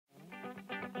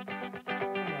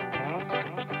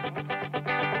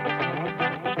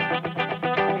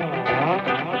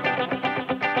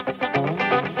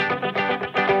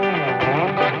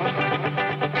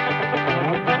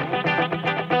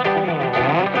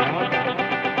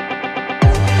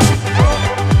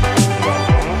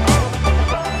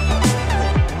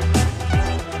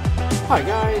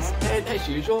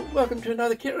usual, welcome to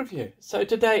another kit review. So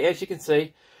today, as you can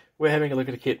see, we're having a look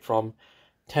at a kit from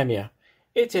Tamiya.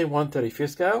 It's in 1/35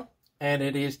 scale, and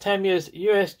it is Tamiya's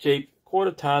US Jeep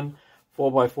quarter-ton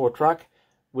 4x4 truck,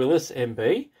 Willys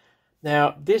MB.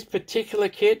 Now, this particular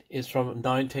kit is from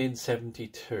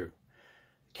 1972.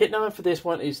 Kit number for this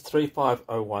one is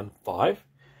 35015,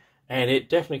 and it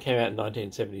definitely came out in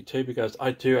 1972 because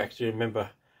I do actually remember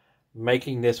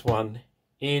making this one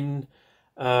in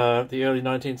the early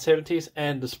 1970s,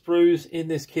 and the sprues in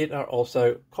this kit are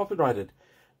also copyrighted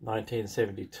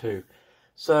 1972.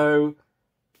 So,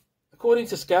 according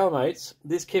to Scalemates,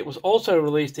 this kit was also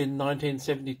released in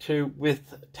 1972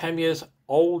 with Tamiya's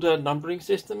older numbering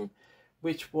system,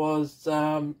 which was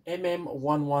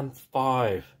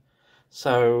MM115.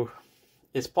 So,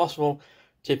 it's possible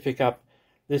to pick up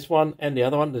this one and the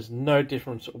other one. There's no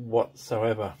difference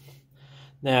whatsoever.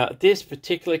 Now, this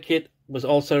particular kit was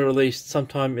also released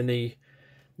sometime in the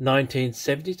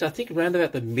 1970s, I think around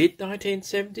about the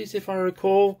mid-1970s, if I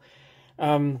recall.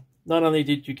 Not only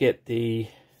did you get the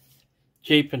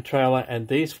Jeep and trailer and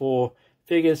these four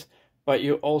figures, but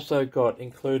you also got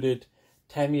included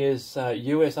Tamiya's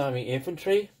US Army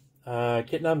Infantry,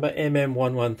 kit number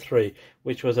MM113,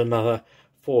 which was another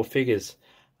four figures.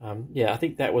 Yeah, I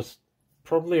think that was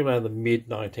probably around the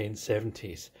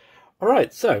mid-1970s. All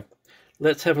right, so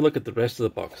let's have a look at the rest of the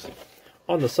box.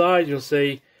 On the side, you'll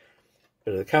see a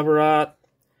bit of the cover art.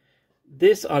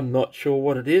 This, I'm not sure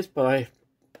what it is, but I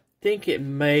think it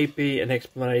may be an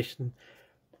explanation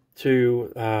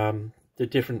to the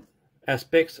different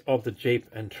aspects of the Jeep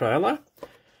and trailer.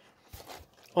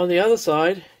 On the other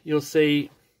side, you'll see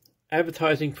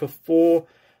advertising for four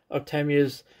of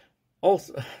Tamiya's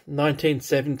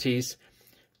 1970s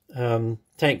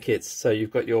tank kits. So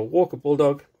you've got your Walker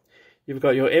Bulldog, you've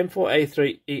got your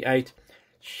M4A3E8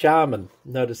 Sherman.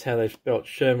 Notice how they've spelled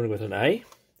Sherman with an A.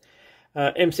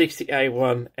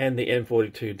 M60A1 and the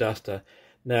M42 Duster.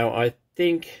 Now, I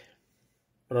think,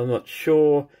 but I'm not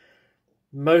sure,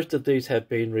 most of these have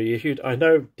been reissued. I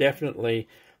know definitely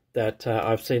that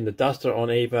I've seen the Duster on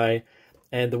eBay,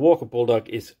 and the Walker Bulldog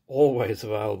is always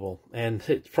available, and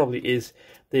it probably is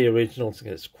the original.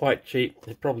 It's quite cheap.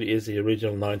 It probably is the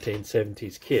original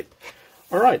 1970s kit.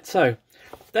 All right, so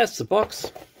that's the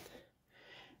box.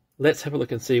 Let's have a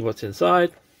look and see what's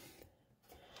inside.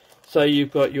 So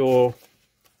you've got your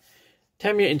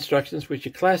Tamiya instructions, which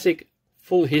are classic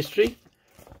full history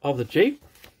of the Jeep.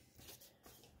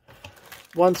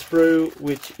 One sprue,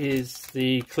 which is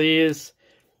the clears,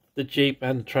 the Jeep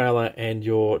and the trailer and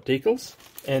your decals.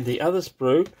 And the other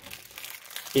sprue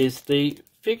is the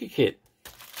figure kit.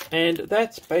 And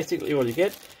that's basically all you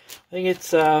get. I think it's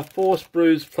 4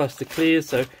 sprues plus the clears,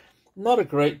 so not a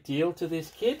great deal to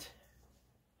this kit.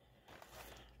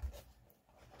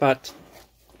 But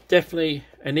definitely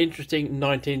an interesting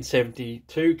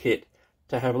 1972 kit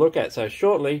to have a look at. So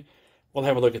shortly, we'll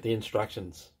have a look at the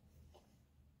instructions.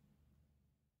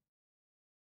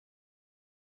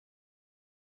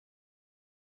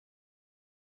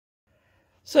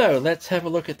 So let's have a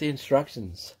look at the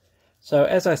instructions. So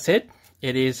as I said,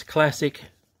 it is classic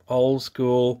old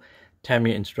school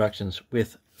Tamiya instructions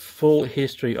with full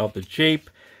history of the Jeep,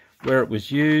 where it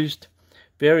was used,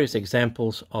 various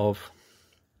examples of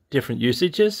different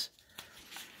usages,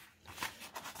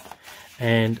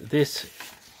 and this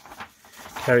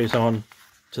carries on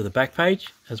to the back page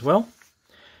as well.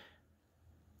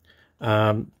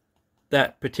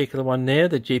 That particular one there,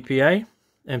 the GPA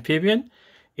amphibian,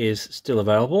 is still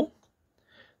available,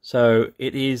 so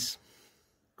it is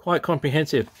quite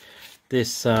comprehensive,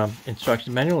 this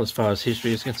instruction manual, as far as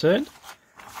history is concerned.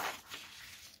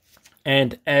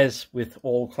 And as with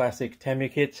all classic Tamiya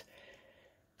kits,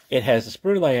 it has a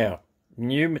sprue layout.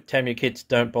 New Tamiya kits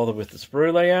don't bother with the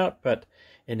sprue layout, but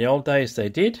in the old days they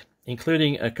did,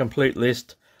 including a complete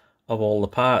list of all the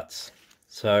parts.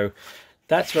 So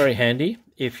that's very handy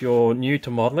if you're new to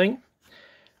modeling,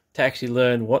 to actually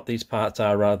learn what these parts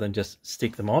are rather than just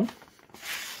stick them on.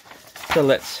 So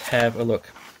let's have a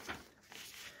look.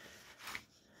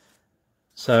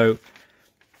 So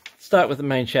start with the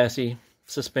main chassis,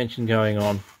 suspension going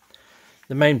on,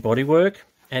 the main bodywork,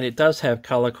 and it does have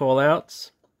color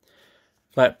callouts,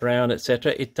 flat brown,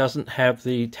 etc. It doesn't have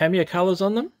the Tamiya colors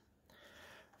on them.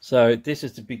 So this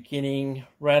is the beginning,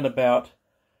 round about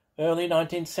early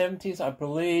 1970s, I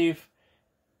believe,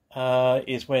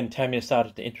 is when Tamiya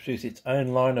started to introduce its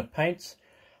own line of paints,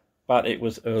 but it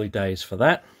was early days for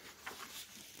that.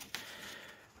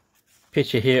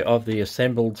 Picture here of the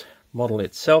assembled model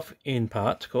itself, in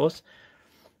parts, of course.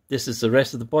 This is the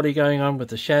rest of the body going on with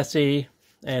the chassis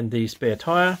and the spare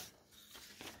tyre.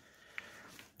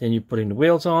 Then you're putting the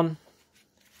wheels on.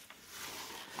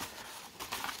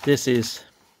 This is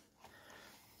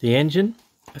the engine,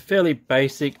 a fairly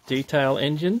basic detail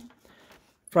engine,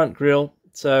 front grille,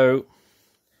 so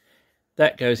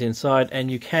that goes inside, and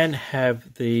you can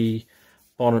have the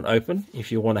bonnet open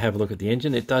if you want to have a look at the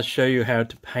engine. It does show you how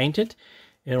to paint it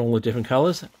in all the different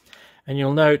colors, and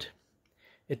you'll note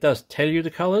it does tell you the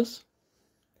colors.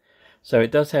 So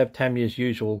it does have Tamiya's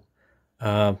usual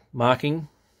marking,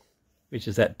 which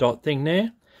is that dot thing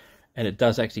there, and it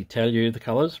does actually tell you the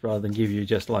colors rather than give you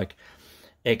just like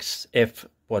X, F,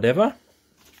 whatever.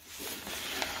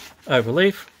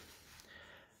 Overleaf.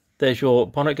 There's your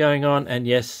bonnet going on, and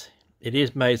yes, it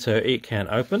is made so it can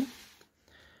open.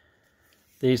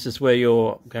 This is where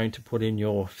you're going to put in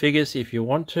your figures if you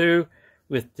want to,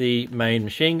 with the main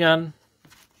machine gun.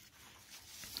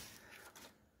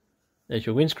 There's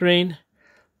your windscreen.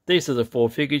 These are the 4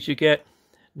 figures you get.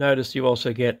 Notice you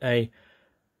also get a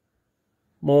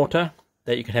mortar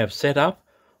that you can have set up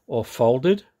or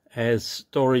folded as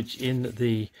storage in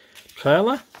the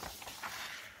trailer.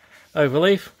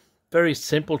 Overleaf, very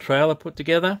simple trailer put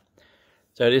together.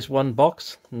 So it is one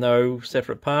box, no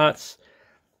separate parts.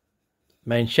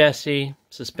 Main chassis,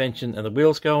 suspension, and the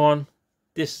wheels go on.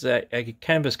 This is a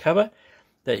canvas cover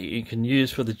that you can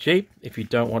use for the Jeep if you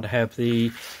don't want to have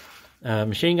the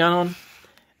machine gun on.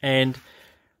 And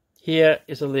here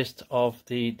is a list of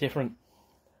the different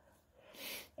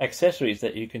accessories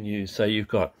that you can use. So you've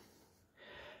got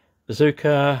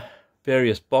Bazooka,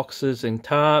 various boxes and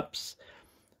tarps,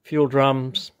 fuel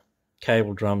drums,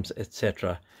 cable drums,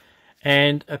 etc.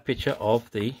 And a picture of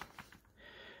the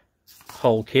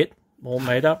whole kit all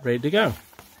made up, ready to go.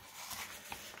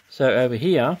 So over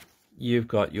here you've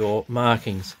got your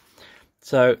markings.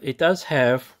 So it does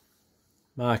have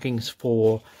markings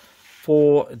for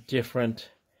 4 different,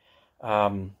 I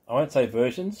won't say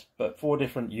versions, but 4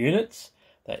 different units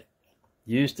that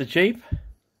use the Jeep.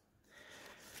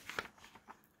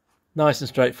 Nice and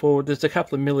straightforward. There's a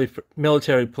couple of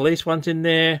military police ones in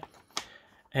there,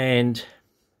 and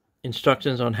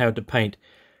instructions on how to paint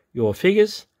your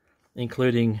figures,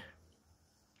 including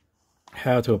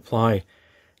how to apply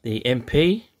the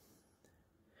MP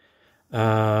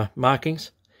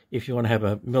markings if you want to have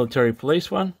a military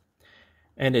police one.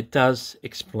 And it does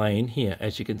explain here,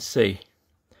 as you can see,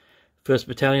 1st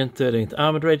Battalion, 13th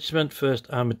Armoured Regiment, 1st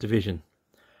Armoured Division,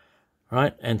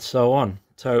 right, and so on.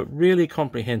 So really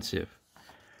comprehensive.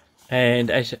 And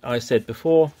as I said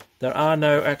before, there are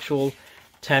no actual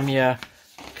Tamiya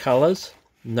colours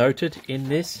noted in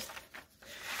this.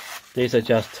 These are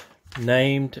just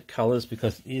named colours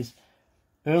because it is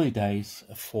early days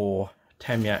for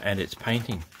Tamiya and its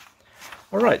painting.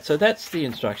 Alright, so that's the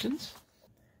instructions.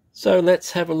 So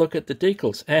let's have a look at the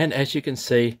decals, and as you can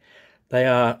see, they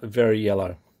are very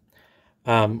yellow.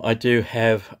 I do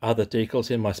have other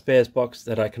decals in my spares box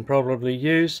that I can probably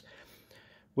use.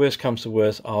 Worst comes to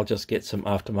worst, I'll just get some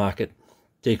aftermarket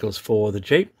decals for the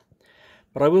Jeep.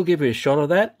 But I will give you a shot of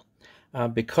that.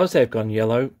 Because they've gone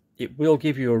yellow, it will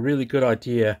give you a really good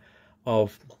idea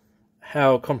of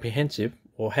how comprehensive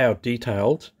or how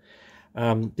detailed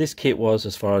this kit was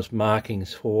as far as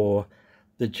markings for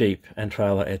the Jeep and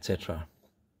trailer, etc.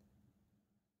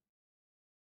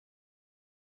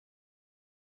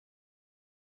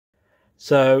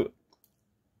 So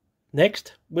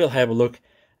next we'll have a look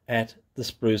at the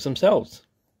sprues themselves.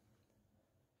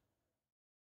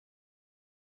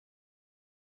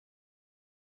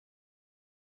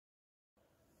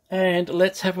 And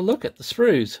let's have a look at the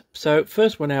sprues. So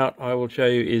first one out I will show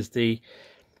you is the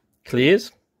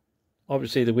clears,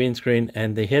 obviously the windscreen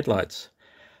and the headlights.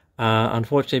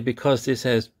 Unfortunately, because this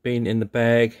has been in the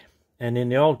bag, and in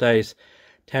the old days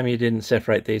Tamiya didn't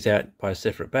separate these out by a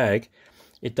separate bag,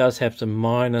 it does have some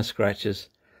minor scratches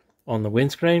on the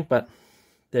windscreen, but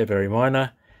they're very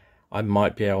minor. I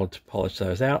might be able to polish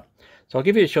those out. So I'll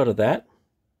give you a shot of that.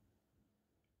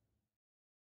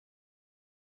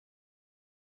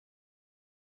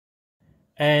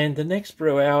 And the next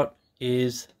sprue out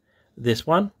is this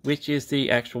one, which is the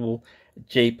actual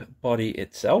Jeep body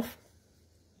itself.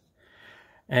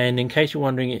 And in case you're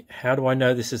wondering, how do I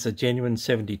know this is a genuine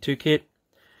 72 kit?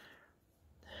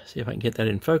 See if I can get that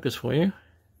in focus for you.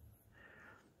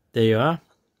 There you are.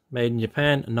 Made in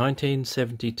Japan,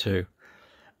 1972.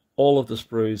 All of the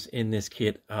sprues in this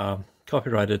kit are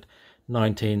copyrighted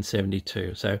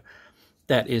 1972. So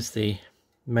that is the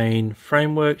main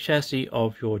framework chassis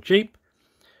of your Jeep.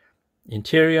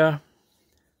 Interior,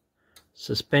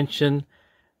 suspension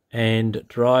and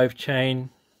drive chain,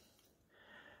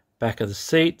 back of the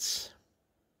seats,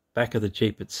 back of the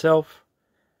Jeep itself,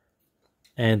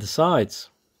 and the sides.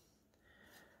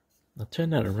 I'll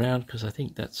turn that around because I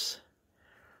think that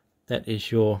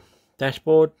is your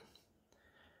dashboard,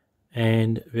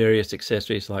 and various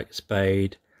accessories like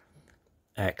spade,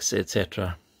 axe,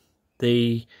 etc.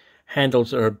 The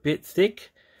handles are a bit thick,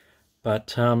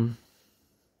 but I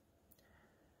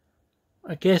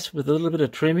guess with a little bit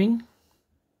of trimming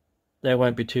they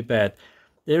won't be too bad.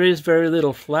 There is very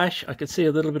little flash. I can see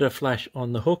a little bit of flash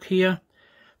on the hook here,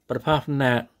 but apart from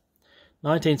that,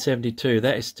 1972,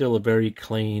 that is still a very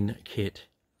clean kit.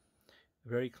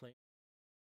 Very clean.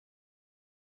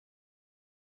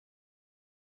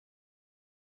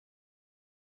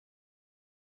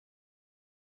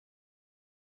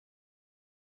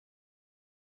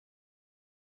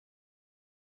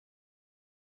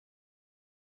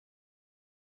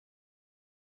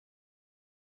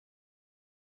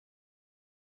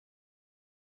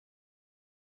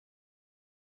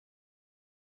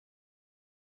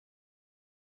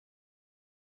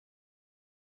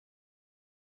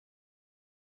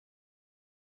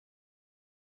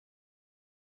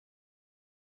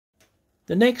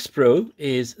 The next sprue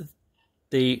is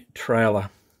the trailer,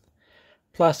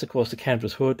 plus of course the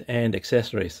canvas hood and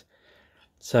accessories.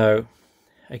 So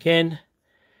again,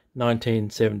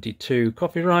 1972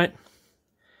 copyright.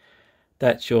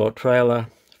 That's your trailer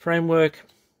framework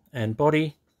and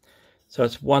body. So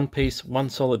it's one piece, one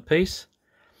solid piece.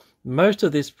 Most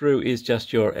of this sprue is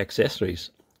just your accessories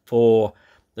for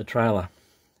the trailer.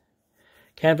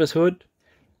 Canvas hood,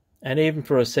 and even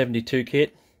for a 72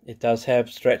 kit, it does have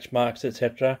stretch marks,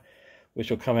 etc.,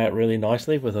 which will come out really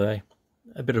nicely with a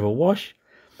bit of a wash.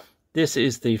 This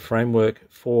is the framework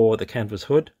for the canvas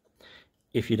hood,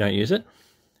 if you don't use it.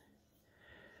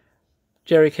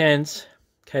 Jerry cans,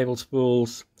 cable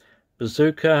spools,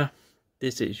 bazooka.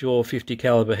 This is your 50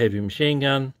 caliber heavy machine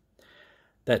gun.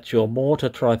 That's your mortar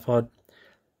tripod.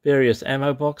 Various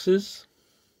ammo boxes.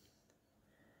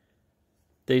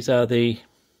 These are the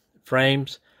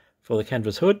frames for the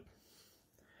canvas hood.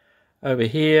 Over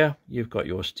here, you've got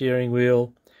your steering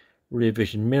wheel, rear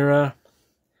vision mirror,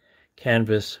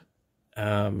 canvas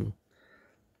bags,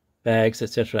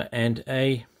 etc., and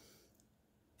a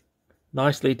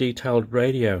nicely detailed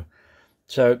radio.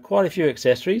 So quite a few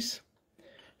accessories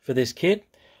for this kit,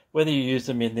 whether you use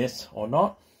them in this or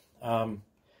not.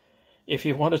 If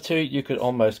you wanted to, you could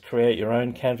almost create your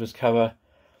own canvas cover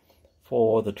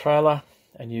for the trailer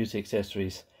and use the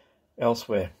accessories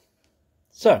elsewhere.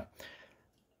 So,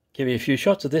 give you a few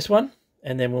shots of this one,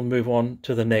 and then we'll move on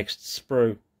to the next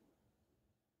sprue.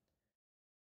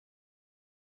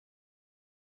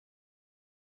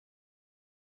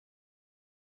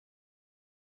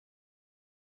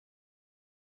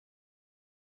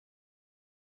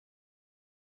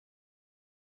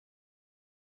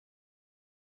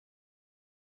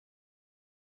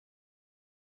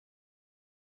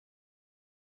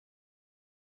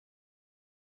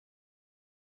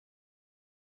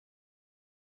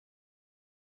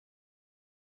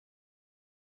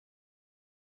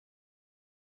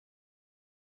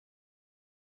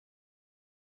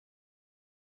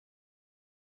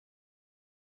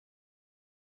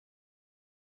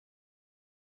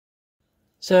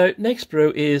 So next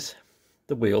sprue is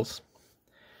the wheels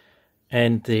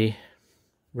and the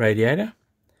radiator.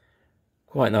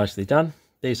 Quite nicely done.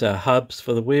 These are hubs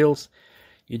for the wheels.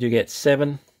 You do get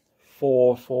 7,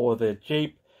 4 for the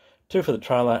Jeep, 2 for the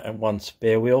trailer, and 1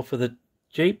 spare wheel for the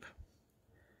Jeep.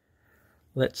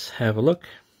 Let's have a look.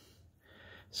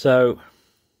 So,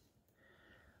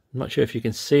 I'm not sure if you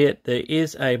can see it. There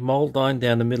is a mold line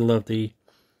down the middle of the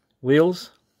wheels,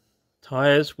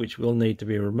 tires, which will need to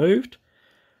be removed.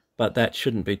 But that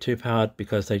shouldn't be too hard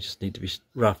because they just need to be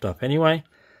roughed up anyway.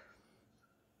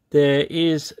 There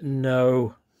is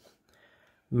no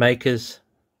maker's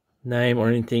name or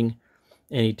anything,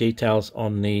 any details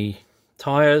on the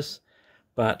tires,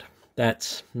 but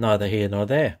that's neither here nor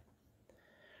there.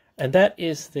 And that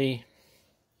is the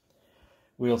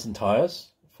wheels and tires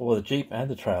for the Jeep and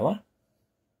the trailer.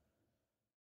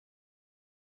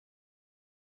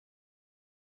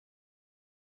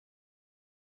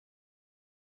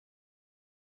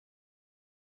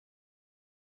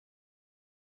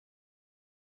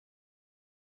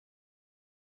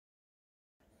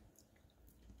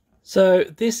 So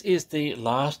this is the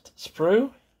last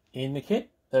sprue in the kit.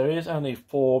 There is only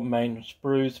 4 main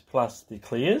sprues plus the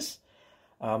clears.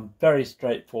 Very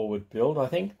straightforward build, I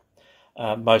think.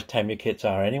 Most Tamiya kits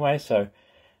are anyway, so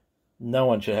no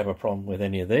one should have a problem with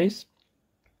any of these.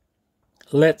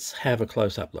 Let's have a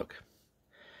close-up look.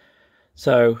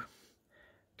 So,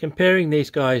 comparing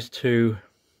these guys to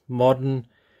modern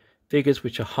figures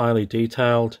which are highly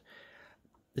detailed,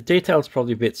 the detail's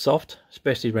probably a bit soft,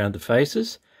 especially around the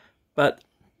faces, but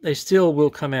they still will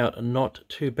come out not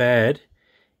too bad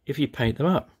if you paint them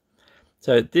up.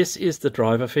 So this is the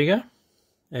driver figure.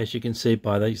 As you can see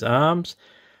by these arms,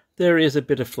 there is a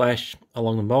bit of flash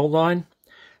along the mold line.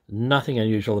 Nothing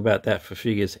unusual about that for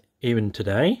figures even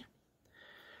today.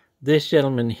 This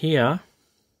gentleman here,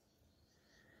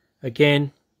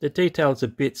 again, the detail is a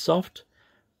bit soft,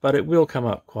 but it will come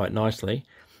up quite nicely.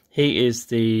 He is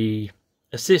the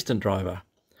assistant driver.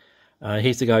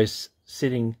 He's the guy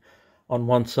sitting on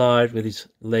one side with his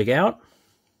leg out.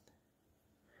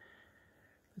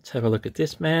 Let's have a look at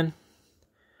this man.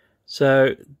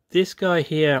 So this guy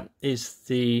here is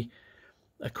the,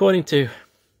 according to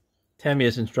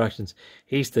Tamiya's instructions,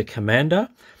 he's the commander.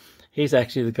 He's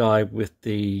actually the guy with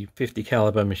the 50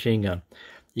 caliber machine gun.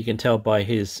 You can tell by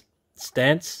his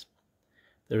stance.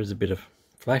 There is a bit of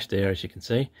flash there, as you can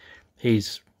see.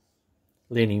 He's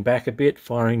leaning back a bit,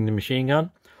 firing the machine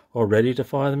gun, or ready to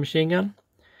fire the machine gun.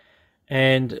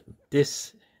 And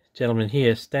this gentleman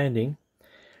here standing,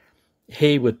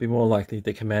 he would be more likely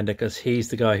the commander, because he's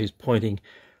the guy who's pointing,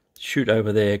 shoot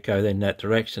over there, go in that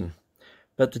direction.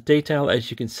 But the detail,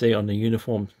 as you can see on the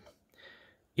uniform,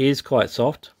 is quite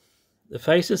soft. The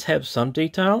faces have some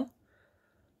detail,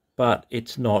 but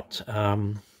it's not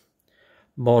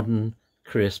modern,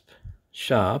 crisp,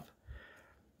 sharp.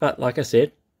 But like I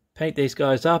said, paint these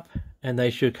guys up and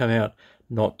they should come out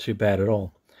not too bad at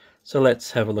all. So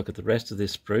let's have a look at the rest of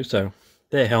this sprue. So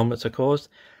their helmets, of course.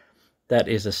 That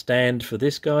is a stand for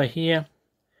this guy here.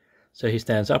 So he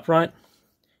stands upright.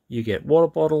 You get water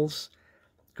bottles,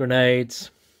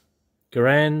 grenades,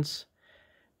 Garands,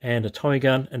 and a Tommy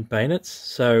gun and bayonets.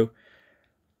 So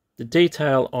the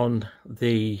detail on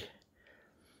the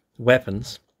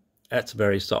weapons, that's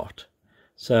very soft.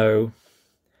 So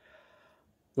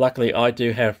luckily I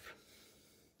do have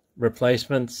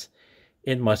replacements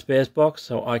in my spares box,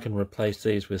 so I can replace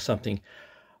these with something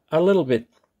a little bit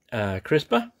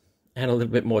crisper and a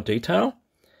little bit more detail.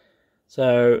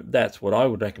 So that's what I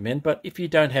would recommend. But if you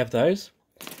don't have those,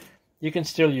 you can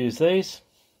still use these.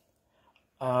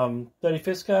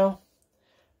 35th scale,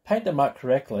 paint them up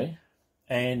correctly,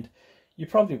 and you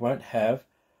probably won't have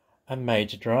a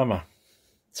major drama.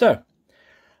 So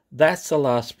that's the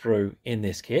last sprue in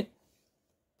this kit.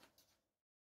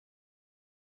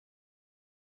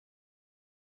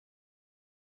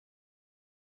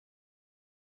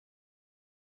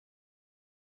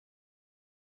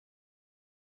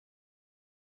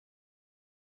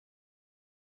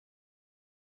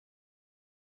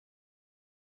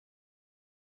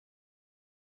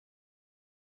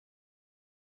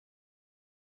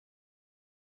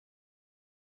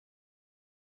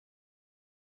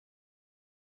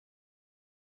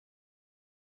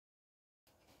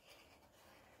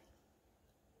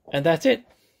 And that's it.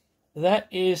 That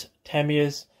is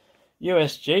Tamiya's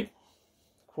US Jeep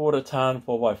quarter ton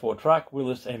 4x4 truck,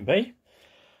 Willys MB.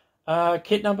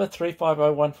 Kit number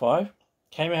 35015.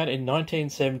 Came out in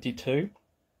 1972.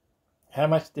 How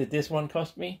much did this one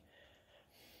cost me?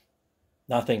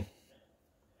 Nothing.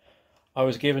 I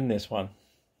was given this one.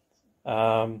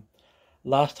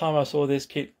 Last time I saw this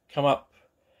kit come up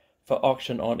for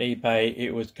auction on eBay,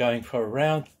 it was going for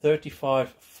around $35,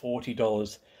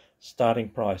 $40 starting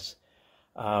price.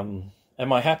 Am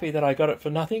I happy that I got it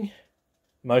for nothing?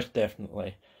 Most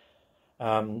definitely.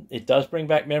 It does bring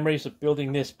back memories of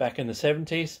building this back in the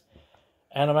 70s,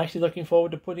 and I'm actually looking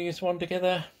forward to putting this one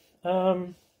together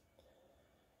in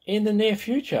the near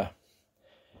future,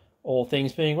 all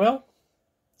things being well.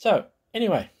 So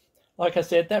anyway, like I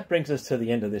said, that brings us to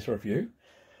the end of this review.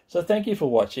 So thank you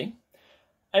for watching.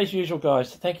 As usual,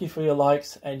 guys, thank you for your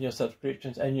likes and your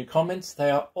subscriptions and your comments. They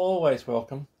are always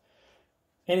welcome.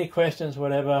 Any questions,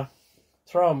 whatever,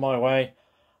 throw them my way.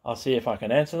 I'll see if I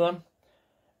can answer them.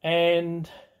 And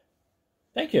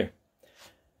thank you.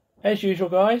 As usual,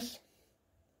 guys,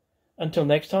 until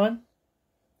next time,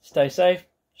 stay safe,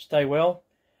 stay well,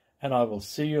 and I will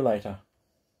see you later.